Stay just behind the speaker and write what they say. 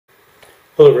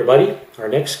Hello everybody, our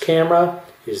next camera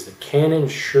is the Canon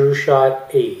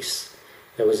SureShot Ace.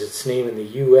 That was its name in the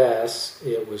US.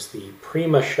 It was the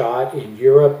Prima Shot in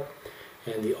Europe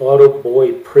and the Auto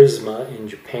Boy Prisma in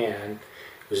Japan.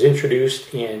 It was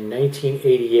introduced in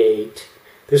 1988.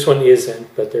 This one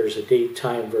isn't, but there's a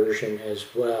date-time version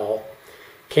as well.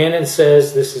 Canon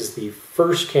says this is the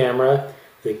first camera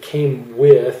that came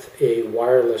with a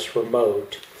wireless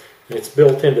remote. And it's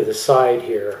built into the side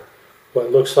here. What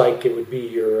looks like it would be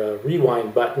your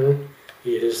rewind button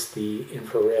is the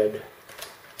infrared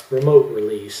remote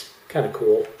release. Kind of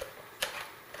cool.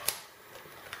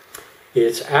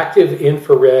 It's active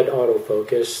infrared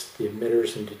autofocus. The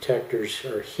emitters and detectors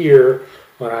are here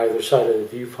on either side of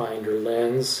the viewfinder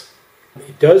lens.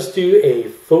 It does do a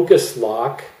focus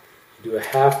lock. You do a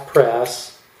half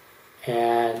press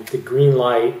and the green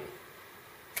light,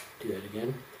 do that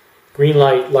again. Green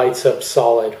light lights up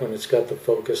solid when it's got the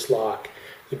focus lock.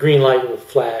 The green light will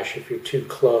flash if you're too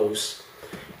close.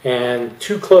 And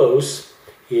too close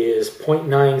is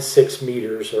 0.96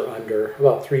 meters or under,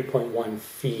 about 3.1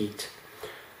 feet.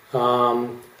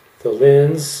 The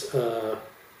lens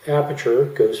aperture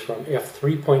goes from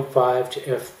f3.5 to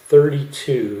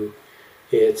f32.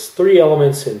 It's 3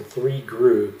 elements in 3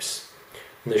 groups.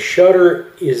 And the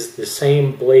shutter is the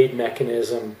same blade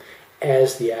mechanism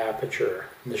as the aperture.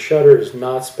 And the shutter is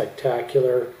not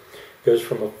spectacular. It goes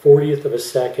from a 40th of a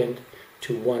second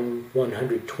to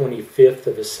 1/125th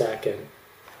of a second.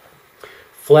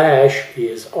 Flash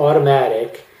is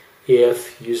automatic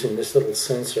if using this little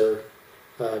sensor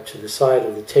to the side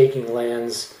of the taking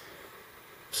lens.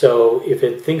 So if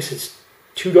it thinks it's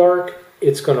too dark,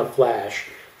 it's going to flash.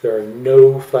 There are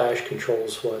no flash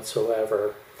controls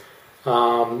whatsoever.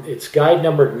 It's guide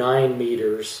number 9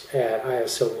 meters at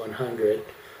ISO 100.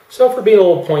 So for being a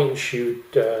little point and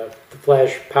shoot, the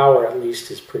flash power at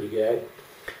least is pretty good.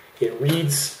 It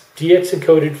reads DX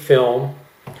encoded film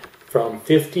from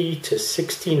 50 to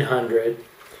 1600.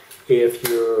 If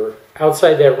you're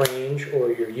outside that range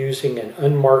or you're using an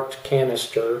unmarked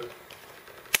canister,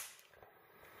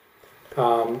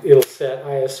 it'll set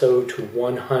ISO to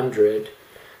 100.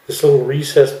 This little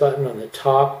recess button on the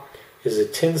top is a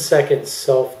 10-second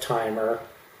self-timer.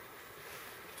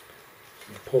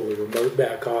 Pull the remote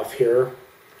back off here.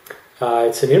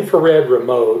 It's an infrared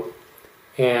remote,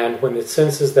 and when it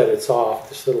senses that it's off,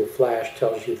 this little flash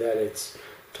tells you that it's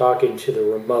talking to the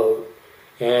remote.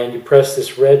 And you press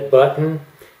this red button,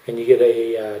 and you get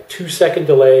a 2-second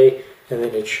delay, and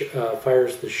then it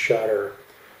fires the shutter.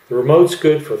 The remote's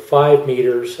good for 5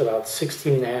 meters, about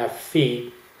 16.5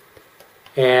 feet.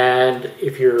 And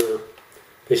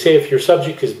they say if your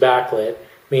subject is backlit,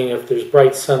 meaning if there's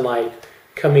bright sunlight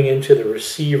coming into the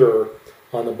receiver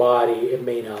on the body, it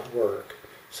may not work.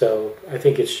 So I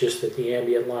think it's just that the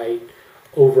ambient light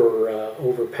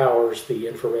overpowers the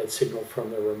infrared signal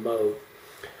from the remote.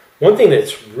 One thing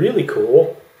that's really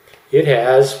cool, it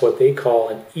has what they call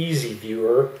an easy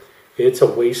viewer. It's a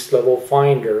waist level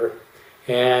finder,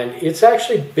 and it's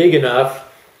actually big enough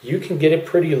you can get it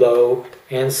pretty low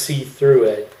and see through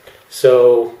it.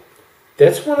 So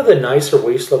that's one of the nicer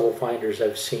waist level finders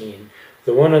I've seen.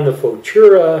 The one on the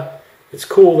Futura, it's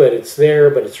cool that it's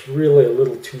there, but it's really a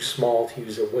little too small to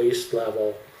use at waist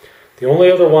level. The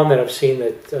only other one that I've seen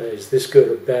that is this good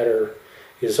or better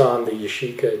is on the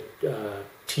Yashica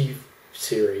T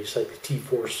series, like the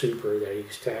T4 Super that I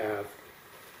used to have.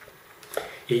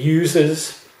 It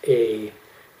uses a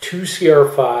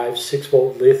 2CR5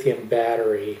 6-volt lithium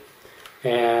battery,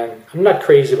 and I'm not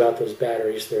crazy about those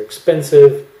batteries. They're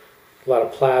expensive, a lot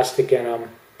of plastic in them,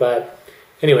 but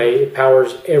anyway, it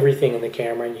powers everything in the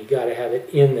camera, and you got to have it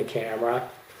in the camera.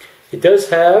 It does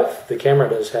have, the camera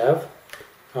does have,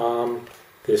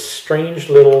 this strange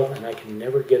little, and I can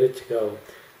never get it to go,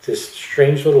 this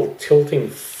strange little tilting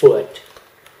foot.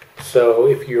 So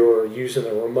if you're using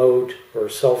the remote or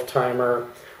a self-timer,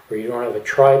 or you don't have a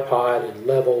tripod and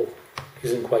level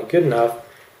isn't quite good enough,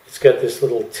 it's got this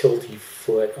little tilty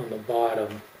foot on the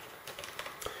bottom.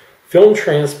 Film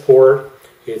transport,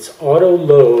 it's auto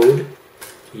load.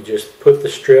 You just put the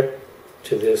strip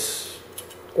to this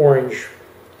orange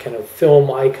kind of film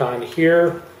icon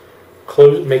here,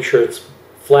 close, make sure it's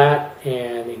flat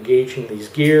and engaging these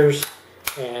gears,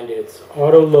 and it's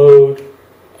auto load,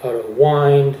 auto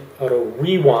wind, auto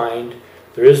rewind.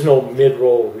 There is no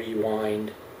mid-roll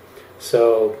rewind.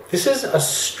 So this is a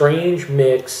strange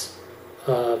mix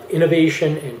of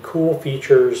innovation and cool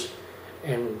features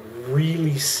and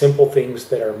really simple things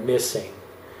that are missing.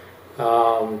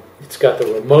 It's got the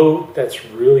remote, that's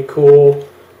really cool.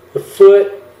 The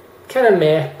foot, kind of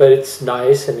meh, but it's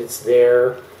nice and it's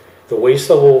there. The waist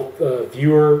level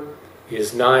viewer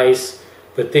is nice.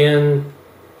 But then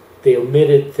they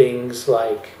omitted things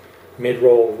like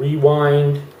mid-roll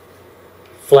rewind,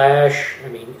 flash. I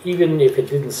mean, even if it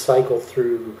didn't cycle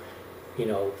through, you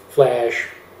know, flash,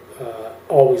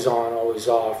 always on, always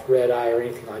off, red eye, or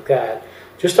anything like that,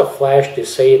 just a flash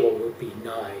disable would be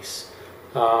nice.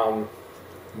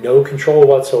 No control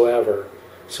whatsoever.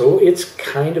 So it's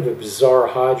kind of a bizarre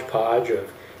hodgepodge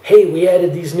of, hey, we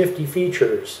added these nifty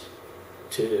features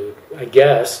to, I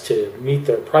guess, to meet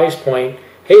their price point.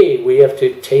 Hey, we have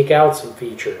to take out some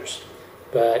features.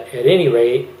 But at any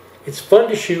rate, it's fun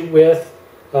to shoot with.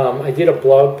 I did a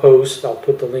blog post, I'll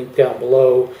put the link down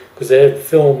below, because I had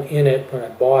film in it when I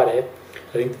bought it.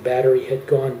 I think the battery had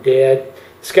gone dead.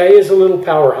 This guy is a little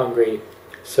power hungry,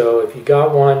 so if you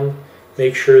got one,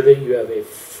 make sure that you have a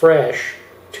fresh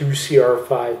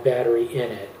 2CR5 battery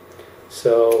in it.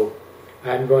 So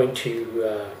I'm going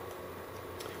to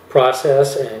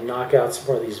process and knock out some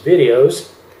more of these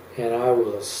videos, and I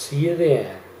will see you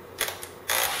then.